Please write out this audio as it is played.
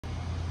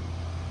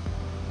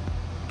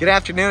Good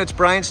afternoon, it's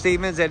Brian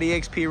Stevens at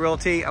eXp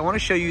Realty. I want to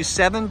show you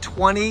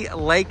 720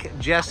 Lake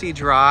Jessie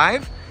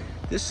Drive.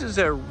 This is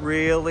a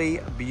really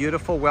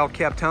beautiful,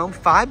 well-kept home.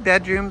 5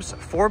 bedrooms,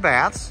 4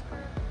 baths.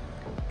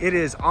 It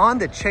is on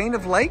the chain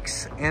of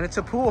lakes and it's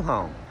a pool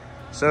home.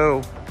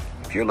 So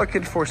if you're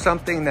looking for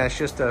something that's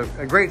just a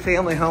great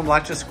family home,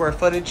 lots of square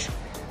footage,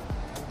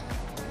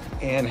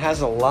 and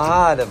has a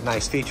lot of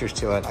nice features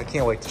to it, I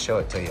can't wait to show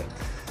it to you.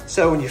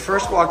 So when you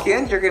first walk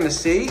in, you're gonna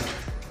see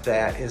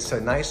that it's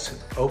a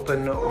nice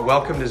open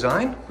welcome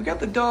design. We got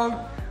the dog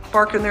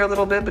barking there a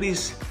little bit, but he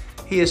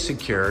is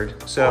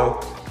secured. So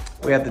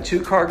we have the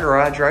 2-car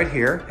garage right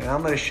here, and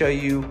I'm gonna show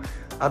you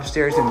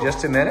upstairs in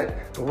just a minute,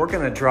 but we're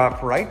gonna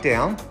drop right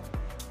down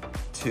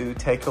to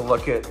take a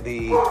look at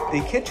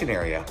the kitchen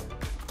area.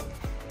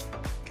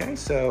 Okay,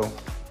 so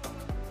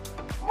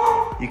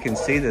you can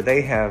see that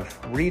they have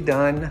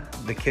redone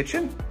the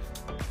kitchen.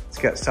 It's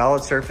got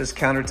solid surface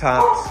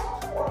countertops.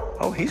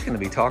 Oh, he's gonna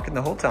be talking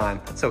the whole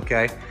time. That's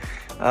okay.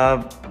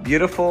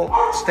 Beautiful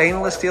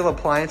stainless steel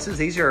appliances.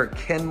 These are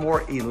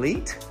Kenmore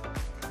Elite.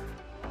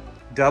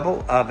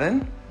 Double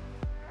oven.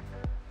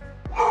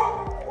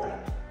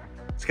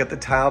 It's got the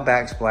tile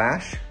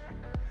backsplash.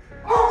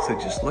 So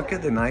just look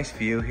at the nice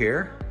view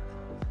here.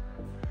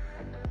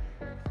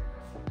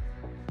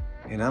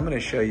 And I'm gonna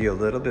show you a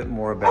little bit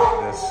more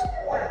about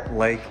this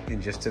lake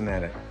in just a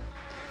minute.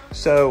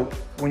 So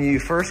when you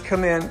first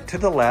come in to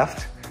the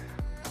left,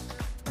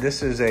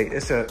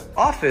 it's an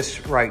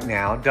office right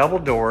now, double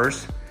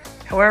doors.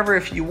 However,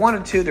 if you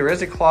wanted to, there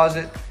is a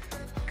closet.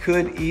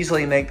 Could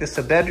easily make this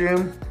a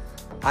bedroom.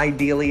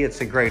 Ideally, it's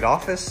a great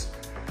office.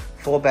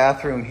 Full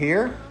bathroom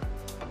here.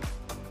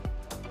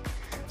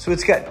 So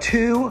it's got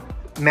 2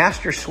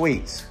 master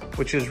suites,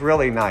 which is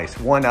really nice.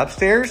 One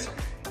upstairs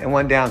and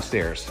one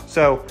downstairs.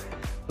 So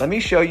let me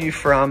show you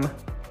from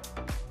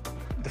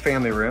the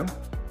family room.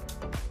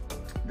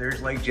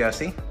 There's Lake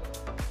Jessie.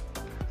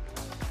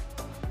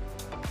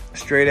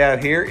 Straight out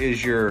here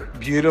is your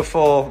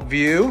beautiful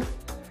view.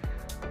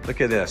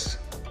 Look at this.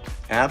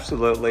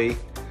 Absolutely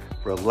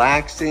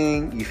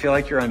relaxing. You feel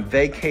like you're on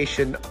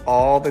vacation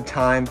all the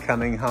time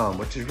coming home,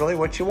 which is really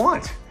what you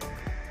want.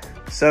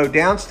 So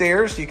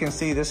downstairs, you can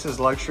see this is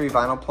luxury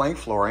vinyl plank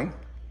flooring.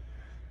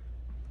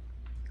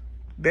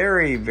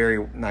 Very,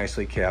 very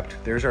nicely kept.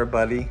 There's our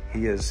buddy.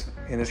 He is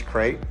in his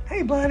crate.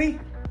 Hey, buddy.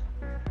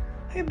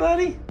 Hey,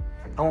 buddy.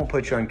 I won't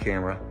put you on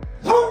camera.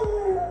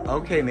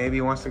 Okay, maybe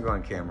he wants to go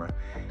on camera.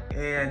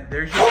 And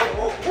there's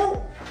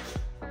your,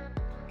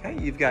 okay,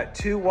 you've got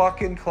 2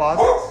 walk-in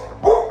closets.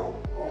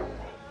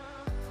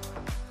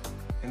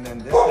 And then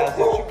this has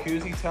a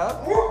jacuzzi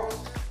tub.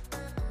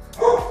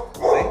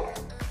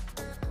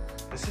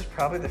 This is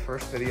probably the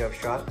first video I've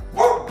shot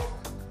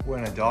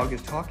when a dog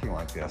is talking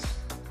like this.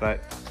 But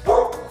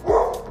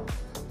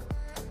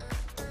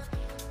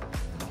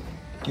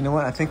you know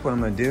what? I think what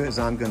I'm gonna do is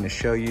I'm gonna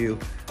show you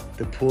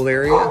the pool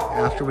area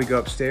after we go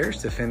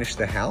upstairs to finish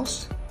the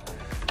house.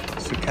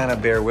 So kind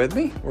of bear with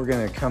me. We're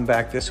gonna come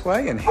back this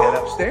way and head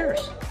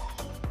upstairs.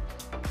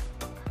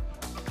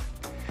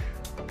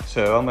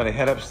 So I'm gonna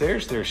head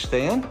upstairs. There's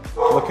Stan,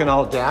 looking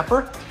all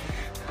dapper.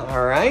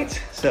 All right,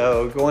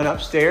 so going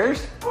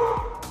upstairs.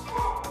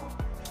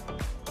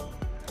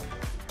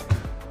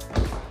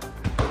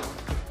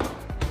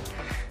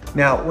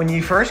 Now, when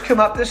you first come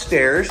up the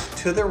stairs,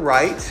 to the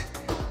right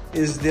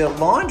is the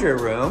laundry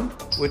room,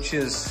 which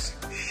is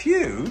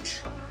huge.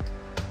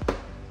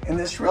 And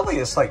this really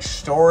is like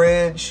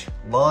storage,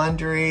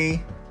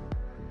 laundry.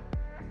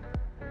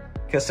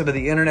 Got some of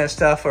the internet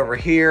stuff over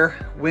here,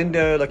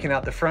 window looking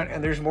out the front,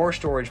 and there's more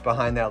storage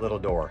behind that little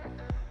door.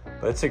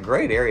 But it's a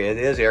great area. It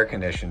is air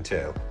conditioned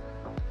too.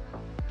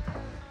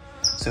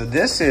 So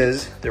this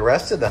is the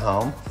rest of the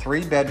home,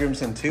 3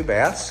 bedrooms and 2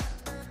 baths.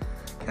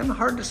 Kind of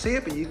hard to see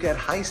it, but you've got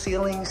high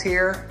ceilings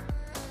here.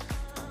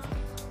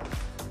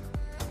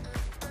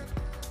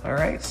 All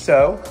right,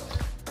 so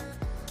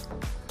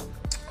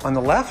on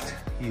the left,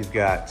 you've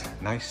got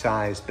nice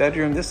sized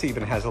bedroom. This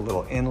even has a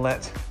little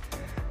inlet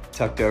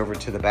tucked over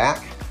to the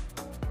back.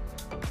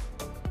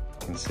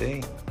 You can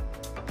see.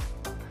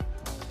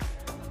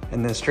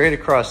 And then straight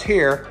across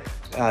here,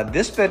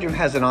 this bedroom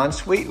has an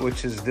ensuite,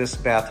 which is this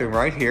bathroom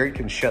right here. You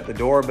can shut the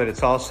door, but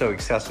it's also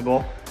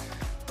accessible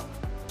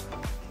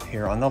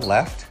here on the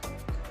left.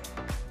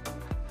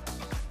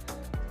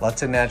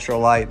 Lots of natural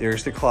light.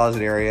 There's the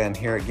closet area, and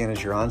here again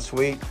is your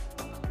ensuite.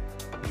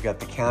 You've got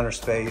the counter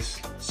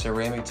space,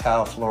 ceramic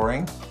tile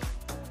flooring,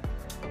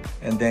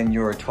 and then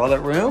your toilet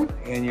room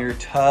and your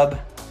tub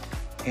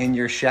and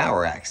your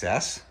shower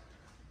access.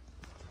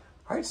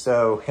 All right,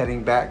 so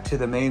heading back to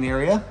the main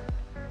area.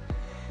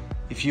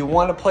 If you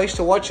want a place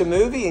to watch a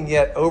movie and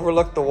yet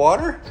overlook the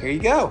water, here you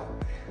go.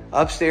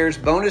 Upstairs,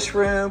 bonus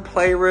room,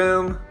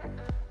 playroom,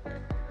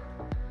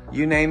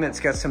 you name it. It's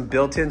got some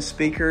built-in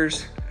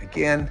speakers.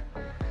 Again,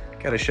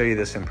 gotta show you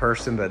this in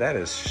person, but that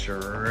is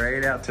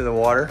straight out to the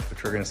water,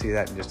 which we're gonna see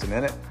that in just a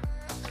minute.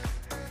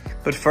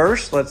 But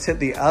first, let's hit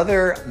the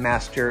other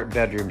master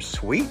bedroom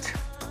suite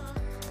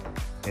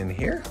in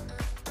here.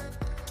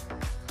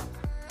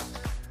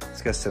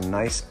 It's got some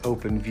nice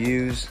open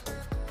views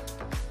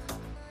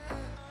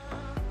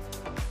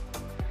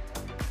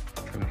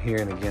from here,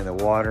 and again, the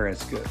water, and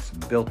it's got some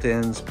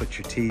built-ins, put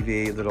your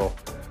TV, little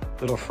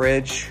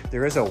fridge.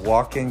 There is a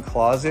walk-in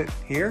closet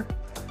here.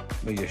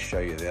 Let me just show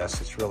you this.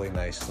 It's really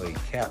nicely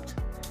kept.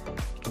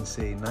 You can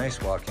see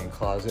nice walk-in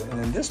closet. And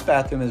then this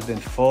bathroom has been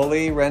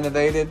fully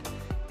renovated.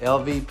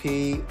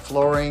 LVP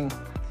flooring.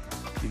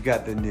 You've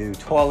got the new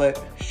toilet,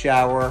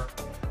 shower,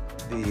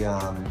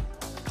 the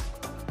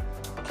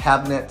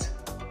cabinet,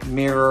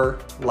 mirror,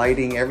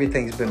 lighting,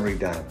 everything's been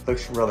redone.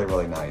 Looks really,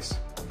 really nice.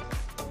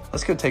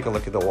 Let's go take a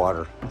look at the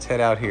water. Let's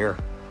head out here.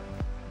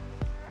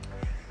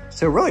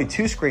 So really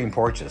 2 screen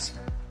porches,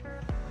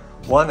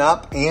 one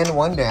up and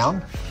one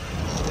down.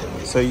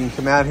 So you can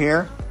come out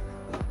here.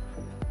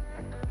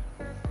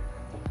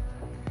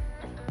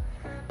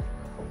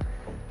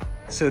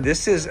 So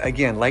this is,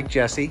 again, Lake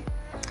Jessie.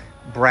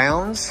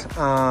 Brown's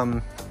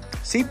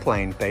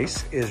seaplane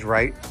base is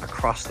right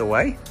across the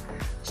way.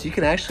 So you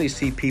can actually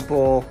see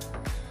people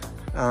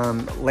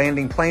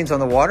landing planes on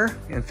the water,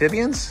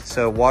 amphibians.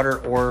 So water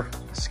or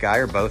sky,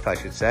 or both, I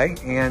should say.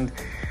 And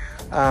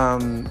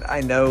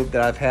I know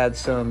that I've had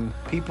some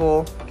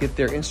people get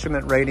their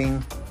instrument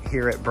rating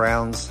here at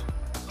Brown's,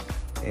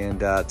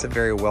 and it's a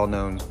very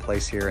well-known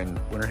place here in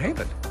Winter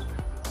Haven.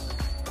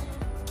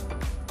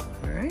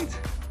 All right,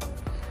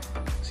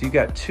 so you've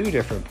got 2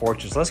 different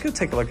porches. Let's go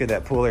take a look at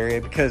that pool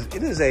area, because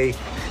it is a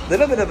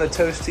little bit of a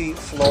toasty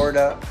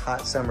Florida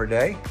hot summer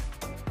day.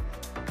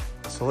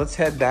 So let's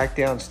head back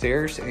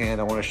downstairs, and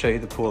I want to show you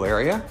the pool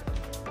area.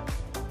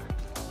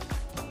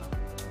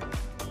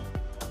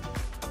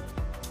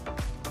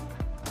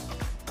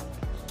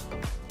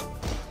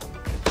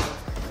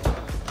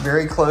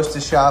 Very close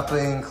to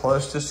shopping,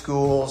 close to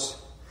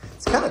schools.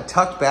 It's kind of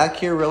tucked back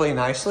here really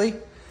nicely.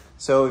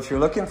 So if you're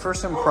looking for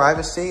some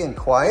privacy and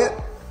quiet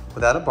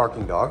without a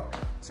barking dog,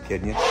 just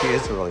kidding you, she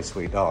is a really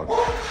sweet dog.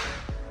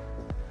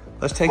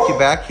 Let's take you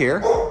back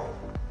here.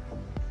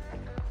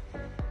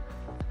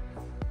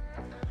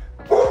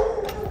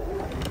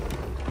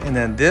 And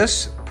then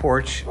this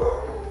porch,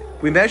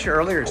 we measured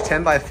earlier, it's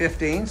 10 by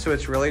 15, so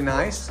it's really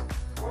nice.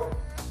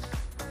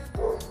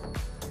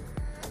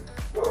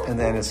 And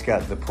then it's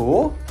got the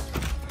pool.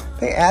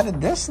 They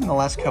added this in the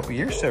last couple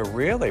years, so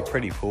really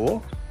pretty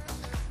pool.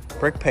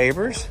 Brick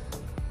pavers.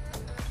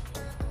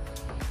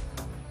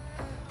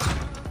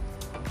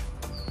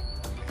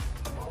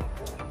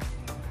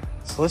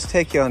 So let's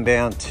take you on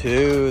down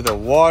to the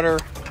water.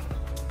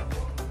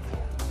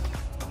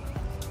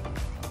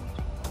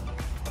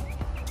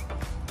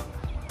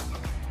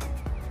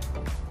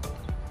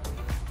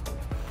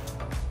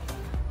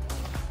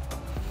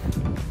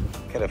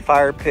 Got a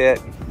fire pit,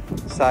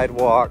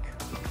 sidewalk.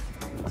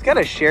 It's got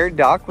a shared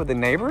dock with the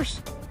neighbors.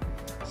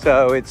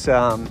 So it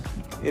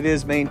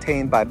is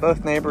maintained by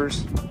both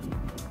neighbors.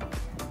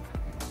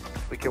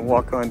 We can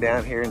walk on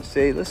down here and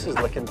see. This is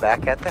looking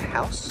back at the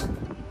house.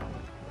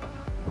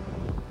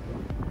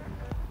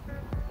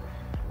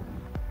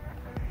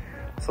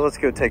 So let's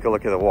go take a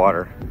look at the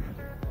water.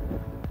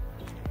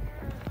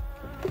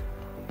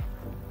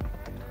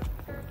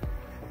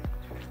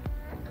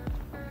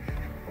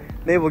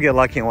 Maybe we'll get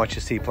lucky and watch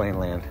a seaplane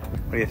land.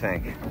 What do you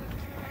think?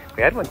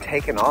 We had one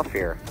taken off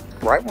here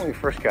right when we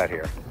first got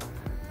here.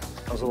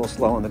 I was a little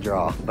slow on the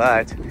draw,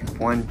 but if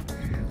one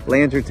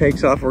lands or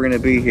takes off, we're gonna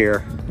be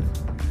here.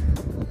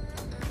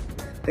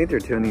 I think they're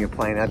tuning a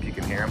plane up. You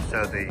can hear them.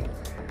 So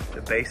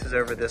the base is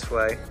over this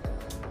way.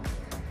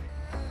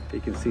 You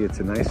can see it's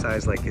a nice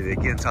size, like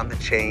again, it's on the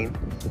chain.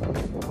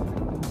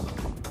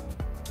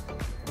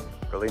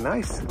 Really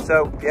nice.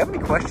 So if you have any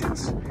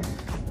questions,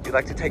 if you'd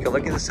like to take a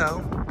look at this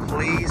home,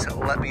 please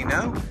let me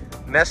know.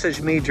 Message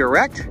me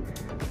direct.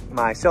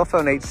 My cell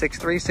phone,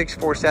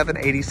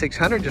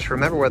 863-647-8600. Just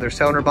remember, whether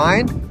selling or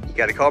buying, you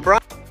gotta call Brian.